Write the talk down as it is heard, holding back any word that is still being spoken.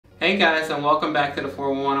Hey guys, and welcome back to the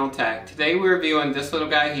 411 on Tech. Today we're reviewing this little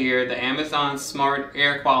guy here, the Amazon Smart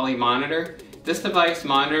Air Quality Monitor. This device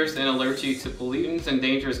monitors and alerts you to pollutants and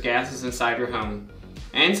dangerous gases inside your home.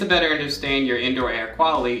 And to better understand your indoor air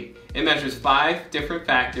quality, it measures 5 different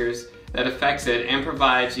factors that affects it and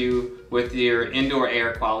provides you with your indoor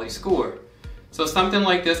air quality score. So something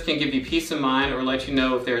like this can give you peace of mind or let you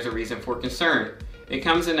know if there's a reason for concern. It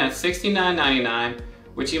comes in at $69.99,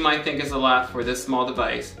 which you might think is a lot for this small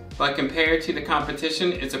device, but compared to the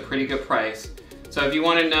competition, it's a pretty good price. So if you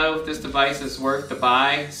want to know if this device is worth the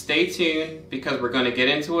buy, stay tuned because we're going to get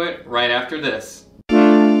into it right after this.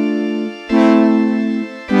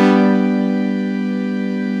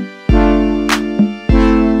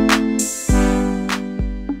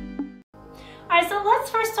 Alright, so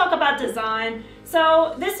let's first talk about design.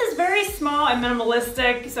 So this is very small and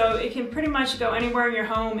minimalistic, so it can pretty much go anywhere in your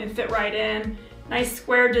home and fit right in. Nice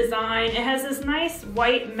square design. It has this nice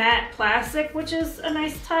white matte plastic, which is a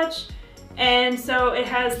nice touch. And so it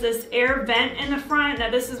has this air vent in the front. Now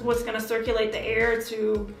this is what's going to circulate the air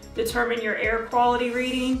to determine your air quality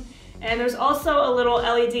reading. And there's also a little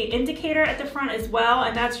LED indicator at the front as well,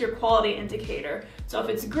 and that's your quality indicator. So if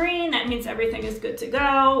it's green, that means everything is good to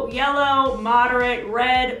go. Yellow, moderate,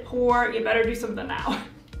 red, poor, you better do something now.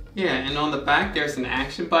 Yeah, and on the back there's an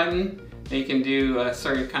action button. You can do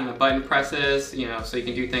certain kind of button presses, so you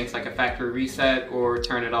can do things like a factory reset or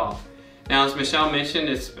turn it off. Now, as Michelle mentioned,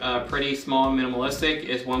 it's pretty small and minimalistic.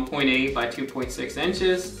 It's 1.8 by 2.6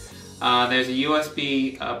 inches. There's a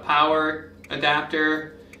USB power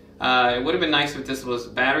adapter. It would have been nice if this was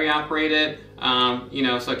battery operated, so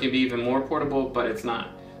it could be even more portable, but it's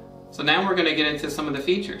not. So now we're going to get into some of the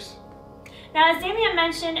features. Now, as Damien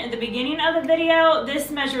mentioned in the beginning of the video,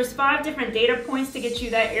 this measures 5 different data points to get you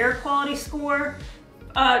that air quality score.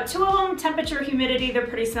 2 of them, temperature, humidity, they're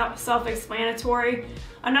pretty self-explanatory.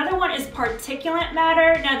 Another one is particulate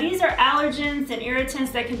matter. Now, these are allergens and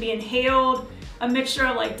irritants that can be inhaled, a mixture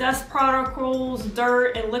of like dust particles,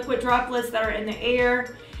 dirt, and liquid droplets that are in the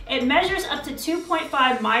air. It measures up to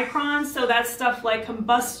 2.5 microns, so that's stuff like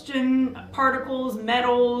combustion particles,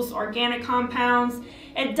 metals, organic compounds.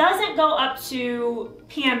 It doesn't go up to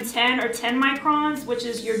PM10 or 10 microns, which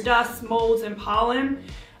is your dust, molds, and pollen.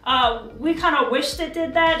 We kind of wished it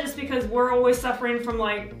did that just because we're always suffering from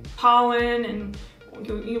like pollen and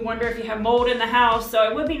you wonder if you have mold in the house. So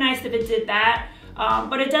it would be nice if it did that.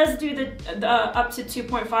 But it does do the up to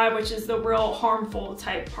 2.5, which is the real harmful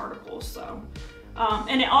type particles. So.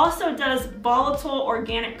 And it also does volatile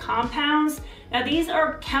organic compounds. Now these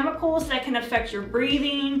are chemicals that can affect your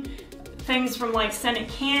breathing, things from like scented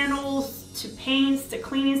candles to paints to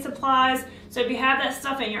cleaning supplies. So if you have that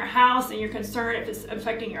stuff in your house and you're concerned if it's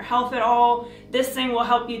affecting your health at all, this thing will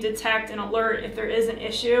help you detect and alert if there is an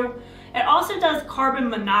issue. It also does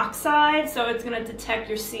carbon monoxide, so it's going to detect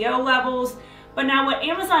your CO levels. But now what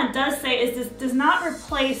Amazon does say is this does not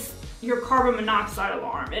replace your carbon monoxide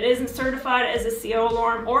alarm. It isn't certified as a CO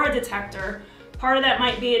alarm or a detector. Part of that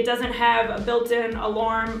might be it doesn't have a built-in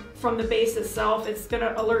alarm from the base itself. It's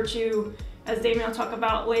gonna alert you, as Damien will talk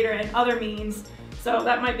about later, in other means. So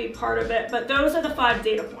that might be part of it, but those are the 5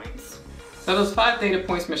 data points. So those 5 data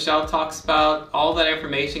points Michelle talks about, all that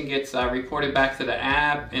information gets reported back to the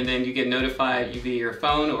app, and then you get notified via your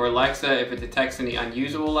phone or Alexa if it detects any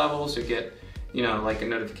unusual levels. You get, like a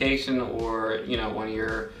notification, or one of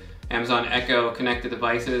your Amazon Echo connected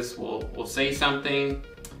devices will say something.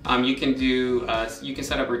 You can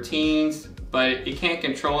set up routines, but it can't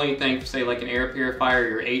control anything, say like an air purifier or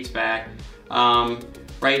your HVAC.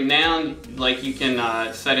 Right now, like you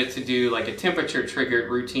can set it to do like a temperature triggered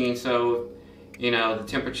routine. So, the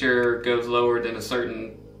temperature goes lower than a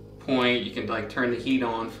certain point. You can like turn the heat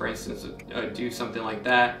on, for instance, do something like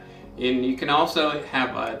that. And you can also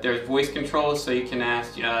have, there's voice control, so you can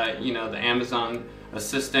ask, the Amazon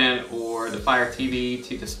Assistant or the Fire TV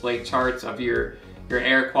to display charts of your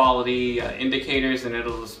air quality indicators, and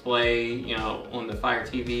it'll display, on the Fire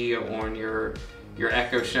TV or on your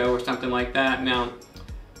Echo Show or something like that. Now,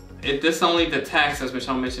 this only detects, as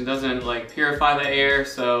Michelle mentioned, doesn't like purify the air,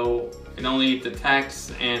 so it only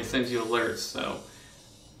detects and sends you alerts. So,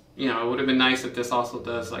 it would have been nice if this also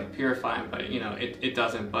does like purifying, but it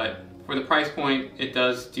doesn't. But for the price point, it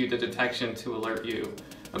does do the detection to alert you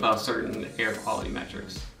about certain air quality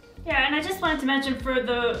metrics. Yeah, and I just wanted to mention for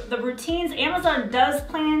the routines, Amazon does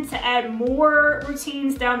plan to add more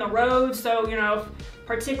routines down the road. So, if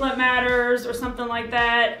particulate matters or something like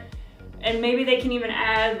that, and maybe they can even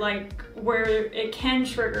add like where it can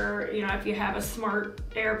trigger, if you have a smart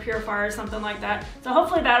air purifier or something like that. So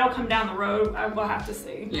hopefully that'll come down the road. We'll have to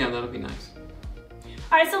see. Yeah, that'll be nice.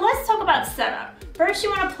 Alright, so let's talk about setup. First, you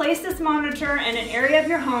want to place this monitor in an area of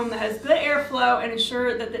your home that has good airflow and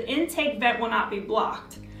ensure that the intake vent will not be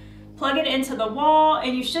blocked. Plug it into the wall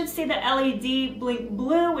and you should see the LED blink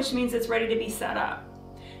blue, which means it's ready to be set up.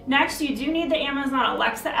 Next, you do need the Amazon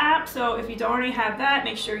Alexa app, so if you don't already have that,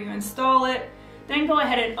 make sure you install it. Then go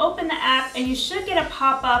ahead and open the app and you should get a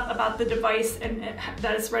pop-up about the device and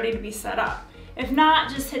that it's ready to be set up. If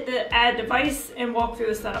not, just hit the add device and walk through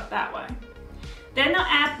the setup that way. Then the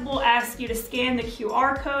app will ask you to scan the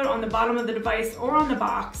QR code on the bottom of the device or on the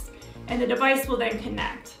box, and the device will then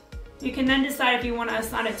connect. You can then decide if you want to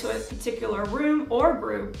assign it to a particular room or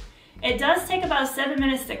group. It does take about 7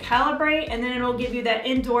 minutes to calibrate, and then it'll give you that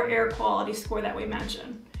indoor air quality score that we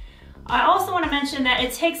mentioned. I also want to mention that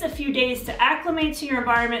it takes a few days to acclimate to your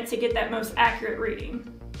environment to get that most accurate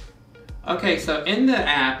reading. Okay, so in the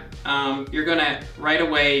app, you're gonna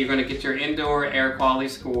get your indoor air quality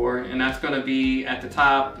score, and that's gonna be at the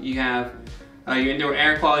top. You have your indoor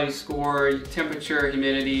air quality score, temperature,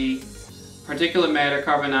 humidity, particulate matter,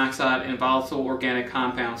 carbon dioxide, and volatile organic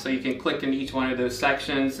compounds. So you can click in each one of those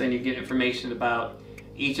sections and you get information about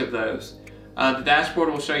each of those. The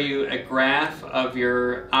dashboard will show you a graph of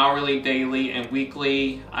your hourly, daily, and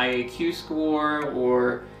weekly IAQ score,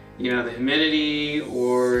 or the humidity,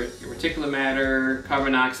 or your particulate matter,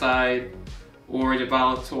 carbon dioxide, or the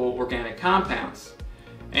volatile organic compounds.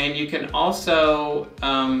 And you can also,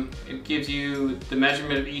 it gives you the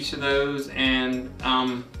measurement of each of those, and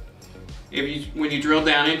when you drill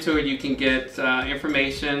down into it, you can get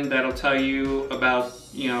information that'll tell you about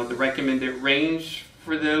the recommended range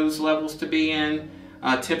for those levels to be in,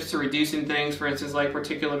 tips to reducing things, for instance, like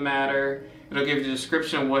particulate matter. It'll give you a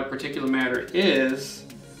description of what particulate matter is,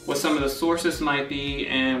 what some of the sources might be,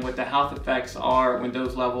 and what the health effects are when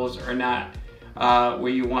those levels are not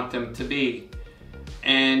where you want them to be.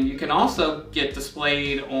 And you can also get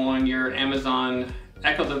displayed on your Amazon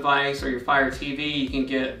Echo device or your Fire TV. You can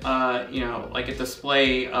get like a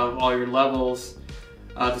display of all your levels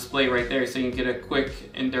display right there, so you can get a quick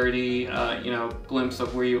and dirty glimpse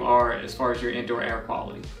of where you are as far as your indoor air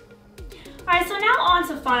quality. Alright, so now on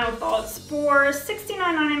to final thoughts. For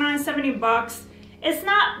 $69.99, 70 bucks, it's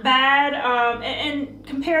not bad, and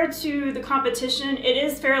compared to the competition, it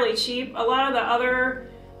is fairly cheap. A lot of the other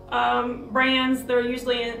brands, they're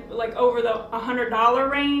usually in like over the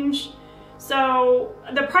 $100 range. So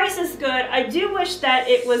the price is good. I do wish that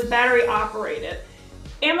it was battery operated.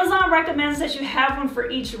 Amazon recommends that you have one for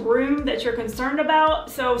each room that you're concerned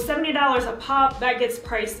about. So $70 a pop, that gets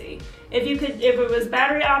pricey. If it was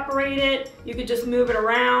battery operated, you could just move it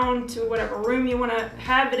around to whatever room you want to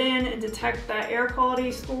have it in and detect that air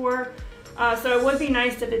quality score. So it would be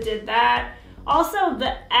nice if it did that. Also,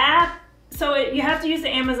 the app, you have to use the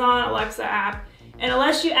Amazon Alexa app. And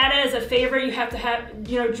unless you add it as a favorite, you have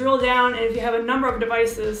to drill down, and if you have a number of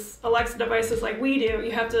devices, Alexa devices like we do,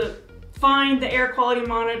 you have to find the air quality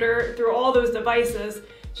monitor through all those devices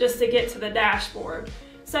just to get to the dashboard.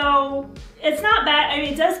 So it's not bad. I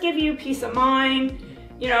mean, it does give you peace of mind.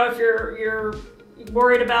 If you're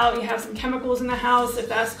worried about you have some chemicals in the house, if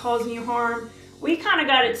that's causing you harm. We kind of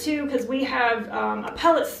got it too because we have a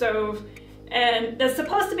pellet stove, and that's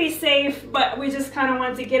supposed to be safe, but we just kind of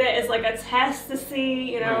wanted to get it as like a test to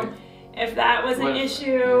see, if that was an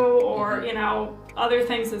issue, or other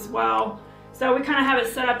things as well. So we kind of have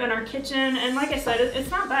it set up in our kitchen, and like I said,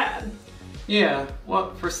 it's not bad. Yeah,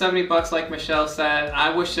 well, for 70 bucks, like Michelle said,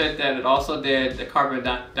 I wish that it also did the carbon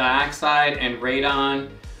dioxide and radon.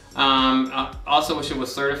 I also wish it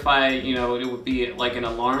was certified, it would be like an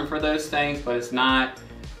alarm for those things, but it's not.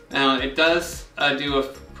 It does do a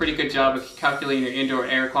pretty good job of calculating your indoor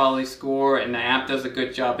air quality score, and the app does a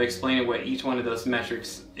good job of explaining what each one of those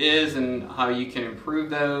metrics is and how you can improve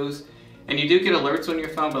those. And you do get alerts on your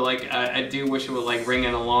phone, but I do wish it would ring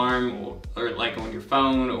an alarm or like on your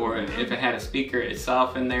phone, or if it had a speaker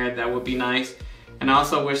itself in there, that would be nice. And I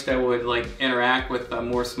also wish that would interact with a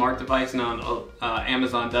more smart device. Now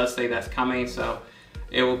Amazon does say that's coming, so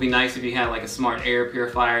it would be nice if you had a smart air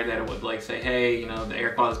purifier that it would say, hey, the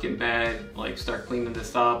air quality is getting bad, start cleaning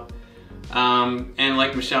this up. And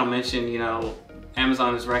like Michelle mentioned,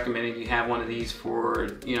 Amazon is recommending you have one of these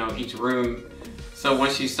for each room. So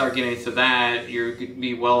once you start getting into that, you're going to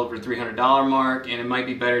be well over the $300 mark, and it might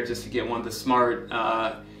be better just to get one of the smart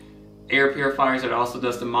air purifiers that also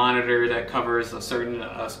does the monitor that covers a certain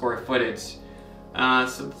square footage.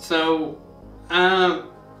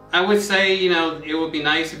 I would say, it would be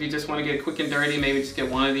nice if you just want to get quick and dirty, maybe just get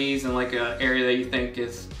one of these in an area that you think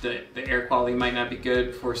is the air quality might not be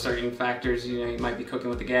good for certain factors. You might be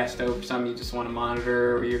cooking with a gas stove or something you just want to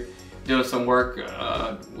monitor, or doing some work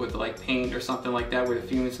with like paint or something like that where the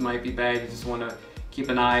fumes might be bad. You just want to keep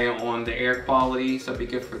an eye on the air quality, so it'd be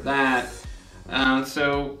good for that.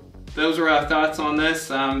 So those are our thoughts on this.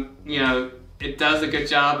 You know, it does a good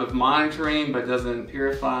job of monitoring, but doesn't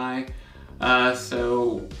purify. And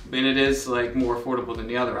it is like more affordable than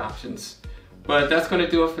the other options. But that's going to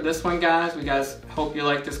do it for this one, guys. We hope you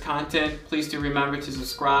like this content. Please do remember to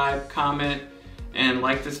subscribe, comment, and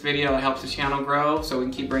like this video. It helps the channel grow so we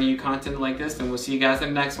can keep bringing you content like this, and we'll see you guys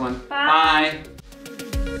in the next one. Bye. Bye.